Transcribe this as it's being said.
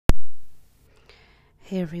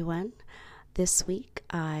Hey everyone. This week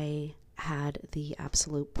I had the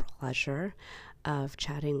absolute pleasure of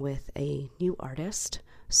chatting with a new artist,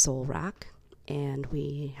 Soul Rack, and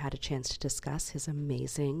we had a chance to discuss his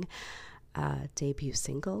amazing debut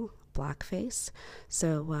single, Blackface.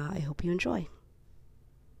 So I hope you enjoy.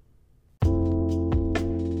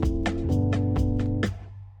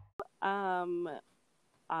 Um,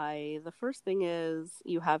 the first thing is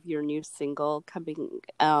you have your new single coming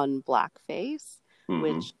on Blackface,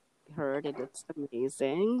 which I heard, and it's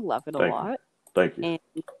amazing. Love it a lot. Thank you.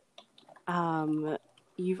 And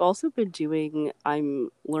you've also been doing, I'm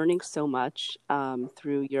learning so much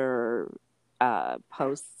through your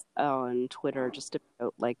posts on Twitter just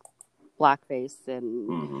about like blackface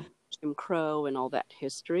and Jim Crow and all that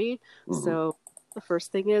history. So the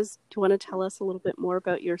first thing is, do you want to tell us a little bit more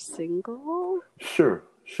about your single? Sure.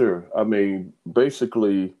 I mean,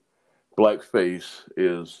 basically, Blackface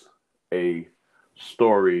is a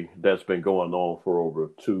story that's been going on for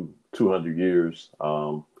over 200 years.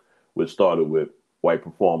 Which started with white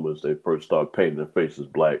performers. They first started painting their faces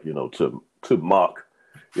black, to mock,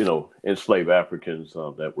 enslaved Africans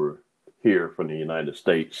that were here from the United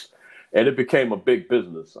States. And it became a big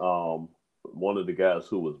business. One of the guys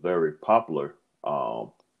who was very popular,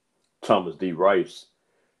 Thomas D. Rice,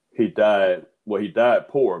 he died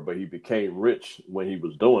poor, but he became rich when he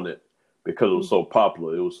was doing it because it was so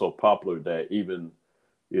popular. It was so popular that even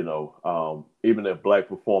if black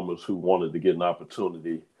performers who wanted to get an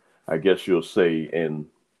opportunity, I guess you'll say in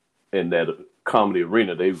that comedy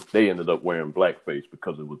arena, they ended up wearing blackface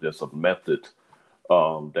because it was just a method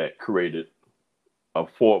that created a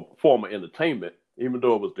form of entertainment, even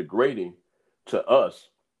though it was degrading to us.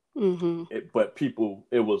 But people,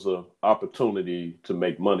 it was an opportunity to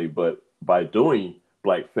make money. But by doing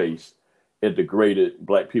blackface, it degraded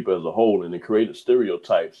black people as a whole, and it created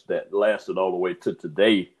stereotypes that lasted all the way to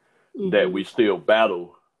today that we still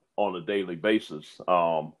battle on a daily basis.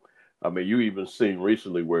 I mean, you even seen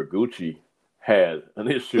recently where Gucci had an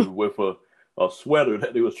issue with a sweater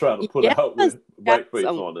that they was trying to put out with blackface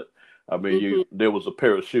on it. I mean, there was a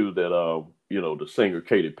pair of shoes that the singer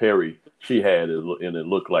Katy Perry, she had, and it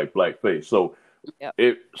looked like blackface. So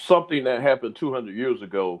it something that happened 200 years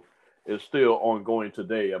ago is still ongoing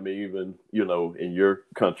today. I mean, even in your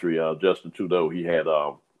country, Justin Trudeau,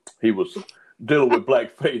 he was dealing with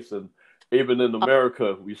blackface, and even in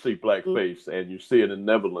America, we see blackface, and you see it in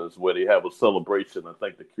Netherlands where they have a celebration. I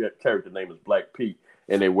think the character name is Black Pete,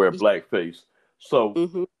 and they wear blackface.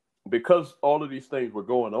 So because all of these things were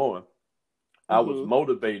going on, I was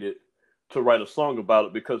motivated to write a song about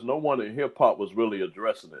it because no one in hip hop was really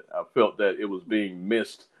addressing it. I felt that it was being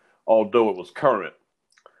missed, although it was current.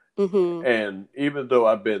 And even though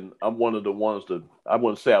I'm one of the ones that, I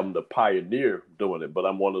wouldn't say I'm the pioneer doing it, but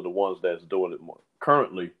I'm one of the ones that's doing it more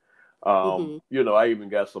currently. I even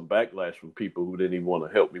got some backlash from people who didn't even want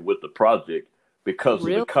to help me with the project because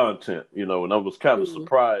of the content, and I was kind of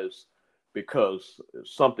surprised because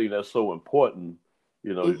it's something that's so important,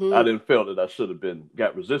 I didn't feel that I should have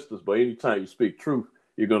got resistance, but anytime you speak truth,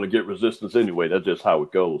 you're going to get resistance anyway. That's just how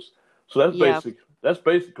it goes. So that's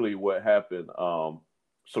basically what happened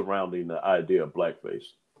surrounding the idea of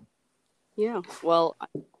blackface. Yeah. Well,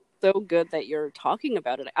 so good that you're talking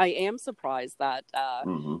about it. I am surprised that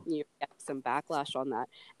you get some backlash on that.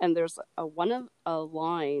 And there's a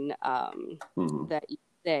line that you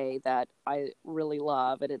say that I really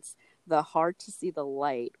love, and it's the hard to see the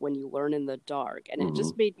light when you learn in the dark. And it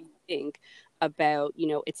just made me think about,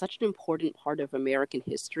 it's such an important part of American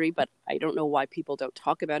history, but I don't know why people don't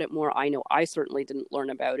talk about it more. I know I certainly didn't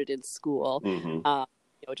learn about it in school.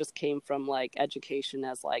 It just came from like education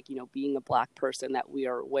as like, being a black person that we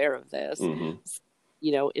are aware of this. It's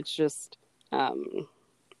just, I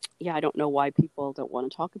don't know why people don't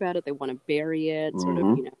want to talk about it. They want to bury it, sort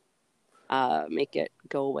of, make it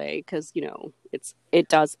go away because,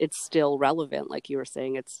 it's still relevant. Like you were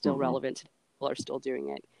saying, it's still relevant today. People are still doing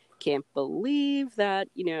it. Can't believe that,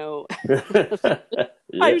 I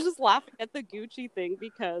was just laughing at the Gucci thing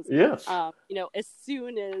because, as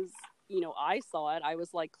soon as, I saw it, I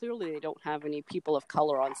was like, clearly they don't have any people of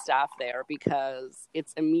color on staff there because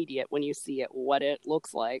it's immediate when you see it, what it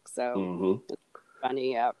looks like. So it's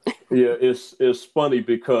funny. Yeah, it's funny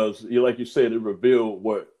because like you said, it revealed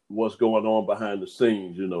what's going on behind the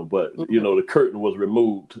scenes, but the curtain was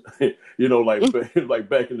removed. Like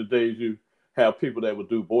back in the days, you have people that would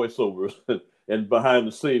do voiceovers and behind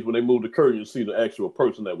the scenes, when they moved the curtain, you see the actual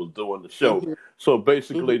person that was doing the show. So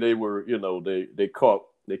basically they were, they caught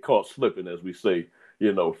slipping, as we say,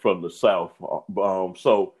 from the South.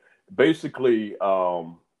 So basically,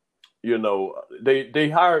 you know, they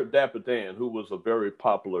hired Dapper Dan, who was a very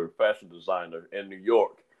popular fashion designer in New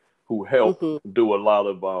York, who helped Mm-hmm. do a lot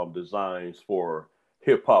of designs for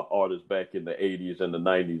hip hop artists back in the '80s and the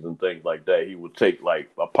 '90s and things like that. He would take like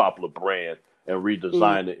a popular brand and Mm-hmm.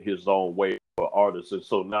 redesign it his own way for artists, and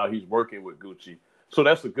so now he's working with Gucci. So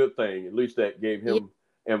that's a good thing. At least that gave Yeah. him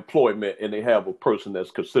employment, and they have a person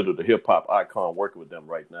that's considered a hip hop icon working with them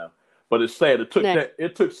right now. But it's sad Nice.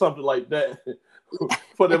 it took something like that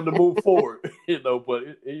for them to move forward, you know. But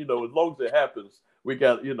you know, as long as it happens, we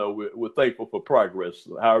got you know we're thankful for progress,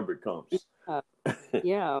 however it comes. Yeah.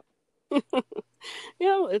 Yeah.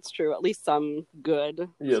 Yeah, it's true. At least some good sort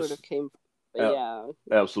of Yes, came. But a- yeah.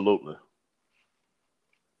 absolutely.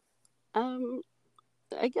 Um,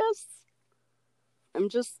 I guess I'm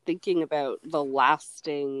just thinking about the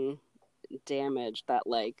lasting damage that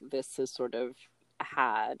like this has sort of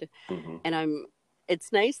had. Hmm. And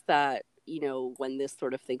it's nice that, when this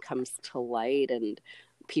sort of thing comes to light and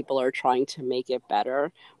people are trying to make it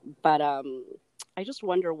better. But I just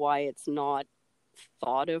wonder why it's not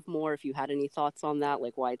thought of more. If you had any thoughts on that,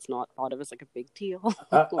 like why it's not thought of as like a big deal.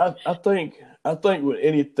 I think with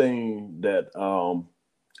anything that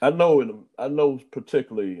I know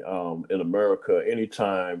particularly in America,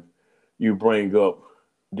 anytime you bring up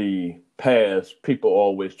the past, people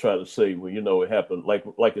always try to say, well, you know, it happened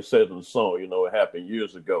like it says in the song, you know, it happened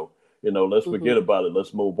years ago. You know, let's Hmm. forget about it.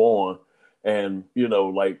 Let's move on. And you know,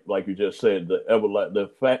 like you just said,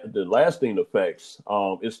 the lasting effects,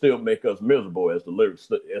 it still make us miserable as the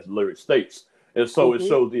lyric states, and so it Hmm.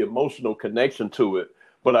 shows the emotional connection to it.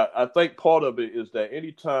 But I think part of it is that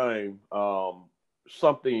anytime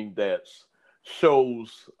something that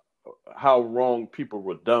shows how wrong people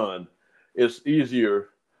were done, it's easier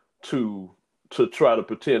to try to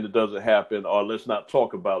pretend it doesn't happen, or let's not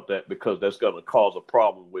talk about that because that's going to cause a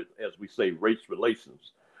problem with, as we say, race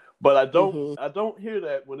relations. But Hmm. I don't hear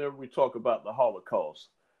that whenever we talk about the Holocaust.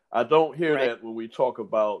 I don't hear Right. that when we talk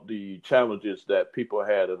about the challenges that people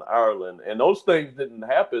had in Ireland, and those things didn't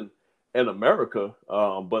happen in America.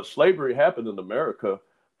 But slavery happened in America.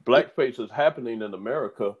 Yeah. Blackface is happening in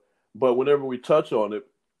America. But whenever we touch on it,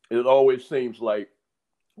 it always seems like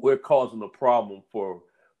we're causing a problem for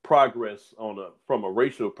progress from a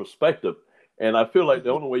racial perspective. And I feel like the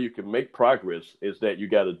Hmm. only way you can make progress is that you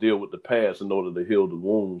got to deal with the past in order to heal the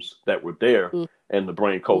wounds that were there and to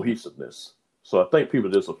bring Hmm. cohesiveness. So I think people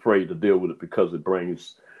are just afraid to deal with it because it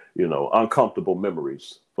brings, you know, uncomfortable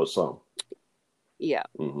memories for some. Yeah.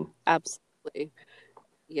 Hmm. Absolutely.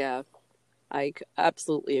 Yeah.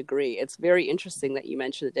 Absolutely agree. It's very interesting that you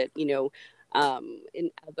mentioned it,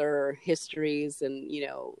 in other histories and,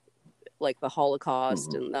 like the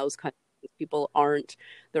Holocaust Hmm. and those kind of things,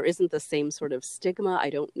 there isn't the same sort of stigma.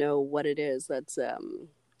 I don't know what it is that's,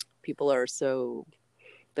 people are so,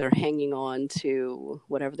 they're hanging on to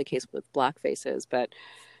whatever the case with blackface is. But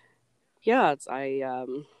yeah,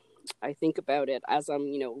 I think about it as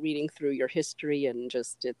I'm, reading through your history and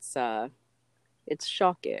just, it's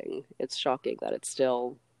shocking. It's shocking that it's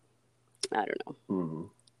still, I don't know, Hmm.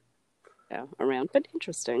 yeah, around, but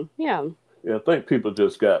interesting. Yeah. Yeah, I think people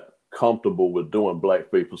just got comfortable with doing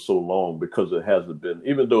blackface for so long because it hasn't been,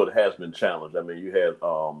 even though it has been challenged. I mean, you had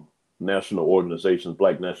national organizations,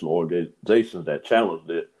 black national organizations that challenged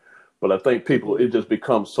it, but I think people, Hmm. it just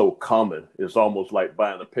becomes so common. It's almost like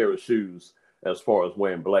buying a pair of shoes as far as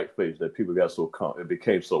wearing blackface that people got it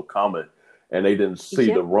became so common, and they didn't see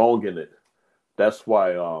Yeah. the wrong in it. That's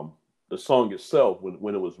why the song itself,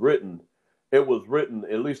 when it was written. At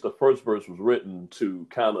least the first verse was written to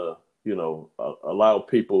kind of allow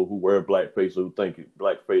people who wear blackface, who think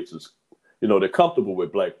blackface is, they're comfortable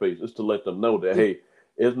with blackface, is to let them know that hey,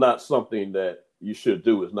 it's not something that you should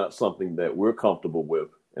do. It's not something that we're comfortable with,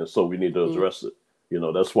 and so we need to Hmm. address it.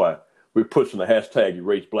 That's why we're pushing the hashtag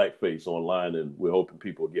erase blackface online, and we're hoping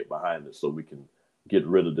people get behind it so we can get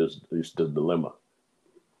rid of this dilemma.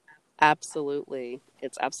 Absolutely.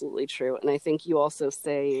 It's absolutely true. And I think you also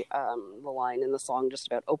say the line in the song just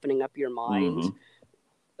about opening up your mind, Hmm.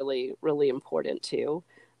 really, really important too.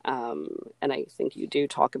 And I think you do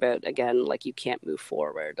talk about, again, like you can't move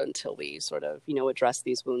forward until we sort of, address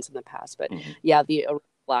these wounds in the past. But Hmm. yeah, the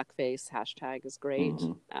blackface hashtag is great.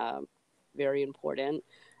 Hmm. Very important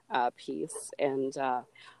piece. And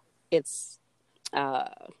it's uh,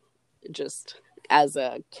 just as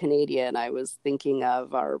a Canadian, I was thinking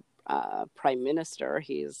of our prime minister.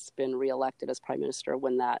 He's been reelected as prime minister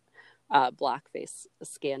when that blackface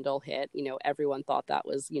scandal hit. Everyone thought that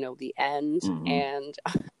was, the end. Hmm. And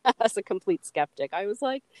as a complete skeptic, I was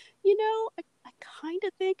like, I kind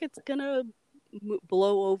of think it's going to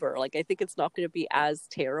blow over. Like, I think it's not going to be as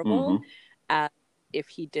terrible Hmm. if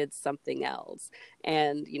he did something else.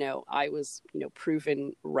 And, I was,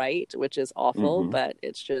 proven right, which is awful, but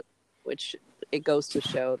it's just, which it goes to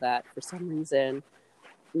show that for some reason,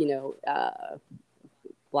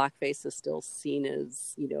 blackface is still seen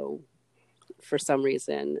as, for some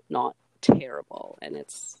reason, not terrible. And it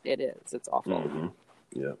is, it's awful.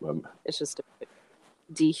 Yeah. It's just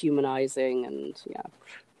dehumanizing and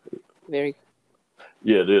very.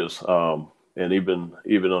 Yeah, it is. And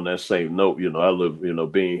even on that same note, I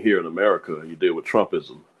live, being here in America, you deal with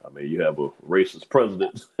Trumpism. I mean, you have a racist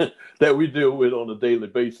president that we deal with on a daily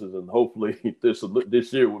basis, and hopefully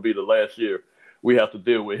this year will be the last year we have to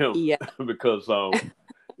deal with him. Yeah. Because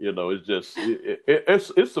it's just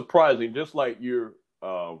it's surprising. Just like you're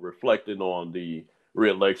reflecting on the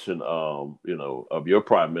reelection, of your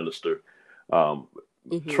prime minister,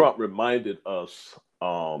 Trump reminded us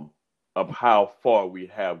of how far we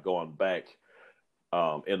have gone back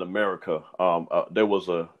in America. There was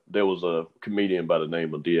a comedian by the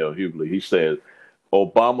name of D.L. Hughley. He said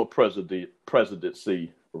Obama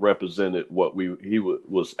presidency represented what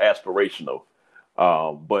was aspirational,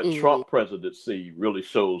 but Trump presidency really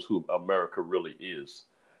shows who America really is.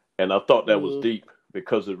 And I thought that was deep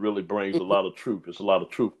because it really brings a lot of truth. It's a lot of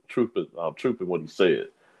truth in what he said.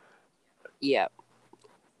 Yeah,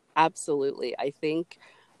 absolutely. I think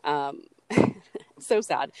so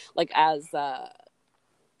sad. Like as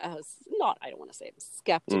not, I don't want to say I'm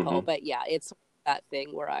skeptical, but yeah, it's that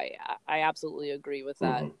thing where I absolutely agree with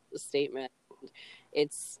that statement.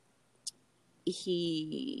 It's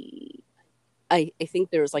I think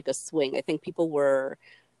there's like a swing. I think people were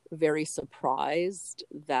very surprised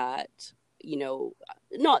that,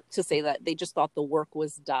 not to say that they just thought the work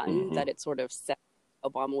was done, that it sort of set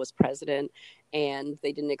Obama was president, and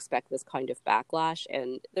they didn't expect this kind of backlash.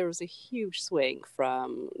 And there was a huge swing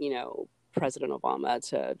from, President Obama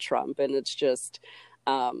to Trump. And it's just,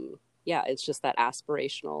 it's just that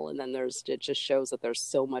aspirational. And then it just shows that there's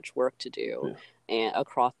so much work to do and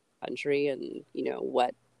across the country, and,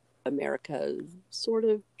 what America sort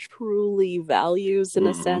of truly values in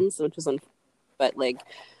a sense, which is but like,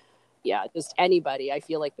 just anybody, I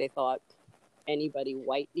feel like they thought anybody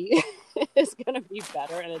white is going to be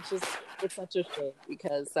better. And it's such a shame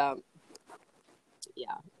because,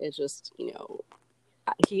 it's just,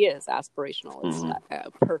 he is aspirational. It's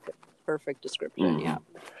a perfect description. Yeah.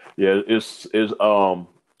 It's I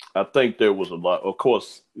think there was a lot, of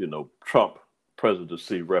course, Trump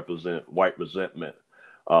presidency represent white resentment,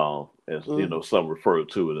 as some refer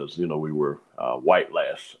to it as, we were white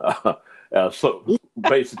lash. So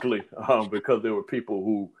basically, because there were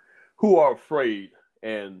people who are afraid,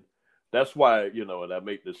 and that's why, and I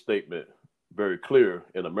make this statement very clear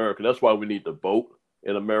in America. That's why we need to vote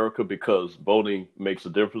in America, because voting makes a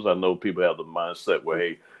difference. I know people have the mindset where,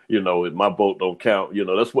 hey, if my vote don't count,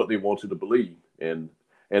 that's what they want you to believe. And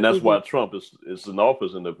that's why Trump is in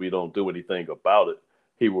office. And if we don't do anything about it,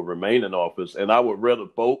 he will remain in office. And I would rather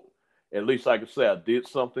vote. At least I can say I did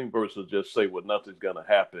something versus just say, well, nothing's going to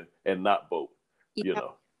happen and not vote,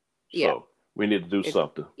 So we need to do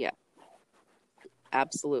something. Yeah,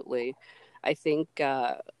 absolutely. I think,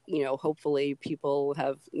 hopefully people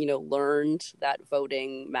have, learned that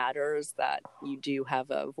voting matters, that you do have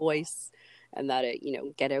a voice, and that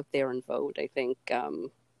get out there and vote. I think,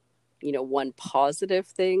 one positive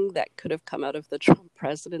thing that could have come out of the Trump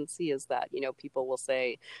presidency is that, people will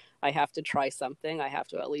say, I have to try something. I have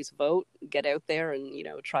to at least vote, get out there and,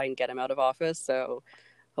 try and get him out of office. So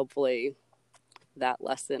hopefully that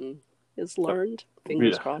lesson is learned.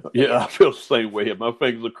 Fingers crossed. Yeah, I feel the same way. My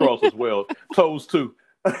fingers are crossed as well. Toes too.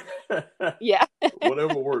 Yeah.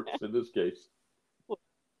 Whatever works in this case.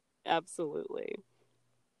 Absolutely.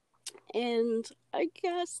 And I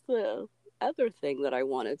guess the other thing that I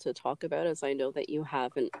wanted to talk about is I know that you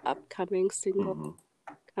have an upcoming single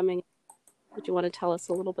coming. Would you want to tell us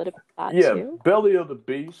a little bit about that too? Belly of the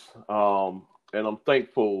Beast. And I'm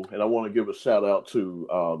thankful, and I want to give a shout out to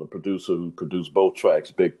the producer who produced both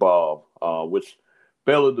tracks, Big Bob, which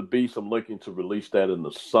Belly of the Beast, I'm looking to release that in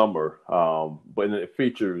the summer. But it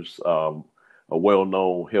features a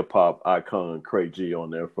well-known hip-hop icon, Craig G, on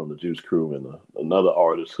there from the Juice Crew, and another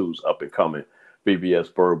artist who's up and coming,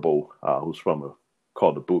 VVS Verbo, who's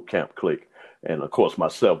called the Boot Camp Clique, and of course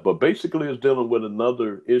myself. But basically it's dealing with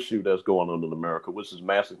another issue that's going on in America, which is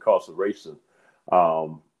mass incarceration.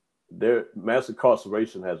 Mass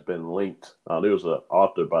incarceration has been linked. There was an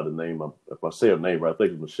author by the name of, if I say her name right, I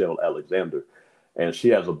think it's Michelle Alexander, and she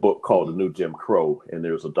has a book called The New Jim Crow, and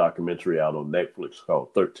there's a documentary out on Netflix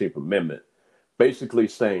called 13th Amendment, basically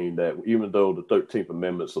saying that even though the 13th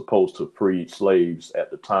Amendment is supposed to free slaves at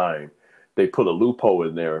the time, they put a loophole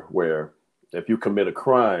in there where if you commit a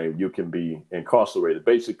crime, you can be incarcerated.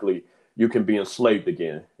 Basically, you can be enslaved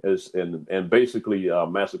again. And basically,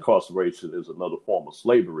 mass incarceration is another form of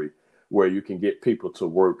slavery where you can get people to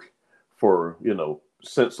work for,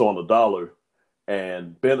 cents on the dollar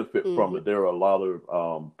and benefit from Mm-hmm. it. There are a lot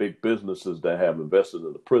of big businesses that have invested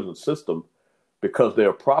in the prison system because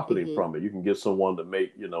they're profiting Mm-hmm. from it. You can get someone to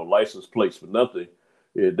make, license plates for nothing.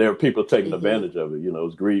 There are people taking Mm-hmm. advantage of it.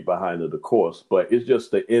 It's greed behind it, of course, but it's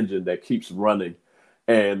just the engine that keeps running,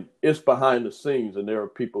 and it's behind the scenes. And there are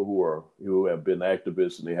people who have been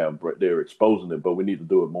activists, and they're exposing it. But we need to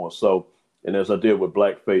do it more so. And as I did with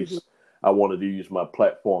Mm-hmm. Blackface, I wanted to use my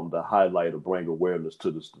platform to highlight or bring awareness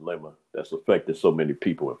to this dilemma that's affected so many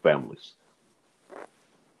people and families.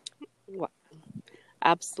 Wow.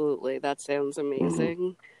 Absolutely. That sounds Mm-hmm.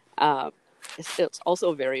 amazing. Um, it's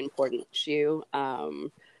also a very important issue.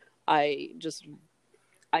 I just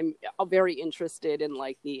I'm very interested in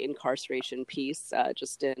like the incarceration piece,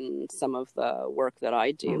 just in some of the work that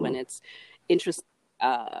I do, Mm-hmm. and it's interesting.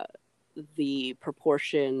 Uh, the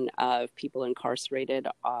proportion of people incarcerated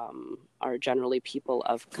are generally people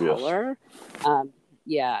of Yes. color.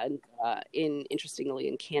 Yeah, and interestingly,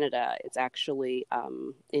 in Canada, it's actually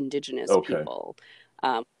Indigenous Okay. people.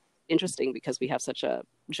 Um, Interesting because we have such a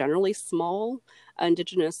generally small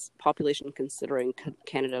Indigenous population considering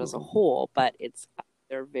Canada as a Mm-hmm. whole, but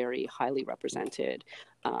they're very highly represented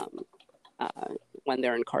um, uh, when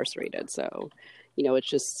they're incarcerated. So, it's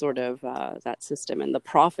just sort of that system, and the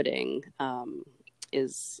profiting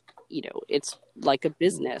is, it's like a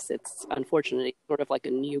business. It's unfortunately sort of like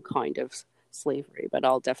a new kind of slavery. But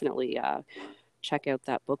I'll definitely check out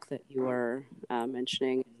that book that you were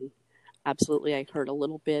mentioning. And absolutely, I heard a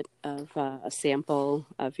little bit of a sample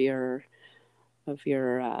of your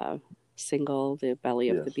single, "The Belly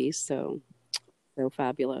of the Yes. Beast." So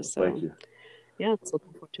fabulous. Thank So you. yeah, it's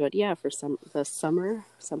looking forward to it. Yeah, for the summer,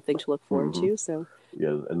 something to look forward Mm-hmm. to. So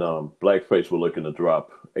Yeah, and Blackface we're looking to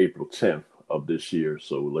drop April 10th of this year,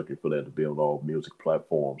 so we're looking for that to be on all music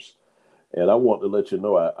platforms. And I want to let you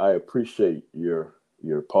know I appreciate your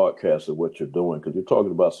podcast and what you're doing because you're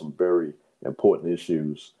talking about some very important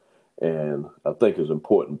issues, and I think it's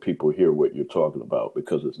important people hear what you're talking about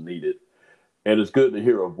because it's needed. And it's good to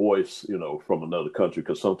hear a voice, from another country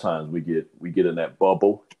because sometimes we get in that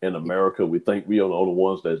bubble in America. We think we are the only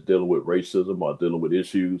ones that's dealing with racism or dealing with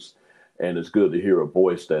issues, and it's good to hear a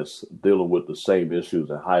voice that's dealing with the same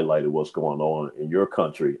issues and highlighting what's going on in your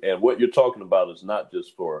country. And what you're talking about is not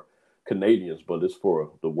just for Canadians, but it's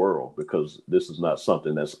for the world because this is not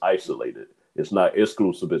something that's isolated. It's not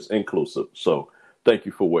exclusive; it's inclusive. So, thank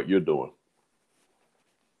you for what you're doing.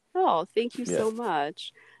 oh, thank you Yeah, so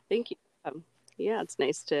much. Thank you. Yeah, it's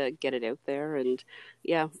nice to get it out there, and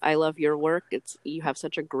yeah, I love your work. You have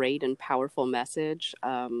such a great and powerful message.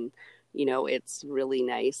 It's really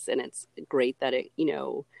nice, and it's great that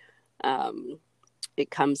um, it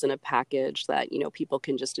comes in a package that people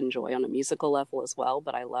can just enjoy on a musical level as well.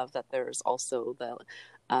 But I love that there's also the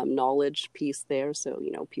knowledge piece there, so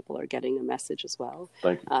people are getting a message as well.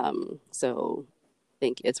 thank you. So I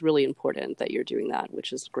think it's really important that you're doing that,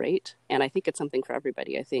 which is great. And I think it's something for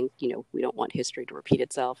everybody. I think we don't want history to repeat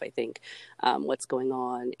itself. I think what's going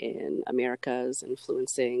on in America is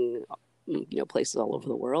influencing places all over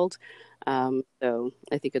the world. So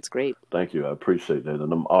I think it's great. Thank you. I appreciate that.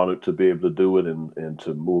 And I'm honored to be able to do it and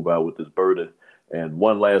to move out with this burden. And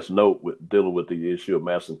one last note with dealing with the issue of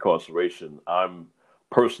mass incarceration, I'm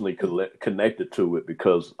personally connected to it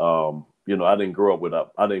because, I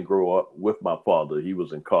didn't grow up with my father. He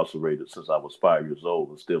was incarcerated since I was 5 years old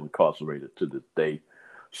and still incarcerated to this day.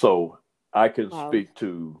 So I can Wow. speak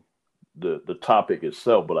to the topic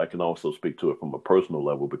itself, but I can also speak to it from a personal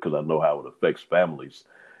level because I know how it affects families.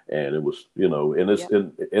 And it was, Yep.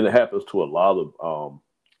 and it happens to a lot of,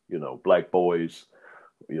 black boys,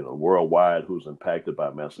 worldwide who's impacted by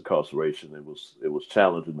mass incarceration. It was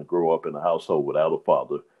challenging to grow up in a household without a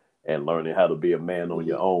father and learning how to be a man on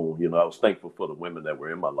your Hmm. own. I was thankful for the women that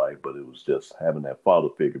were in my life, but it was just having that father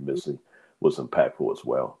figure missing was impactful as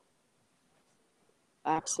well.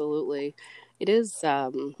 Absolutely. It is.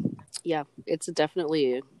 Yeah, it's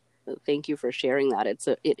definitely. Thank you for sharing that.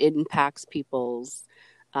 It impacts people's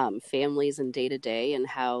families and day to day, and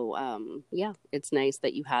how yeah, it's nice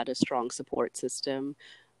that you had a strong support system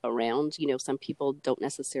around. Some people don't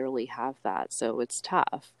necessarily have that, so it's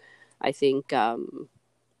tough. I think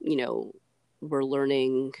you know we're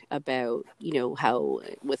learning about how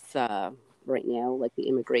with right now, like the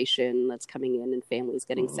immigration that's coming in and families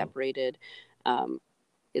getting Hmm. separated. Um,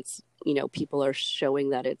 it's, people are showing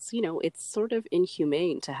that it's, it's sort of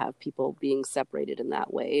inhumane to have people being separated in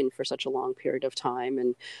that way and for such a long period of time.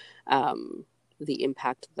 And the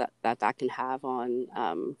impact that can have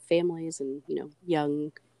on families and,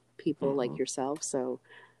 young people like yourself. So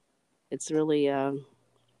it's really,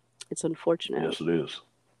 it's unfortunate. Yes, it is.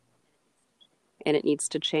 And it needs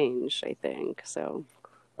to change, I think. So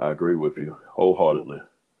I agree with you wholeheartedly.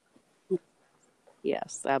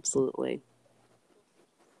 Yes, absolutely.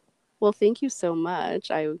 Well, thank you so much.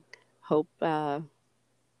 I hope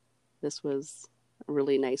this was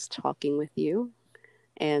really nice talking with you.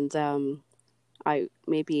 And I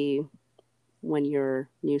maybe when your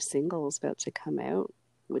new single is about to come out,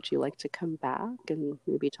 would you like to come back and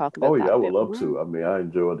maybe talk about that I a would bit love more? to. I mean, I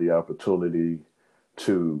enjoyed the opportunity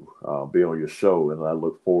to be on your show, and I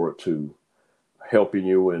look forward to helping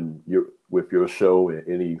you with your show and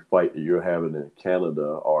any fight that you're having in Canada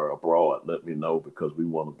or abroad. Let me know, because we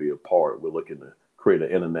want to be a part. We're looking to create an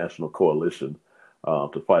international coalition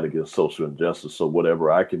to fight against social injustice. So whatever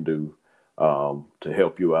I can do to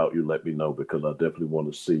help you out, you let me know, because I definitely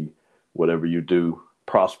want to see whatever you do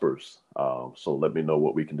prospers. So let me know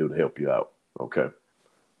what we can do to help you out. Okay.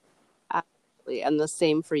 Absolutely. And the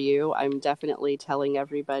same for you. I'm definitely telling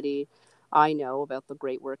everybody I know about the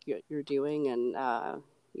great work you're doing and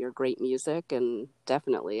your great music. And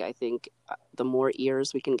definitely, I think the more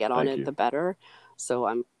ears we can get on Thank it, you. the better. So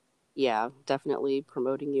I'm, definitely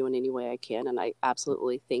promoting you in any way I can. And I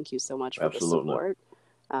absolutely thank you so much for the Absolutely. support.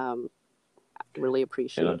 Really And I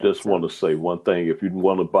appreciate it. just want to say one thing: if you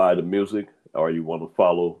want to buy the music or you want to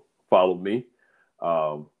follow me,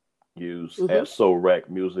 um, use Mm-hmm. at Soul Rack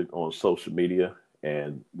Music on social media.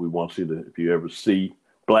 And we want you to, if you ever see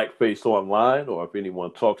blackface online, or if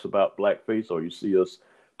anyone talks about blackface, or you see us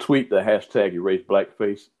tweet the hashtag Erase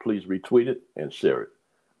Blackface, please retweet it and share it.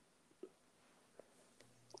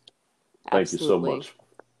 Thank you so Absolutely. much.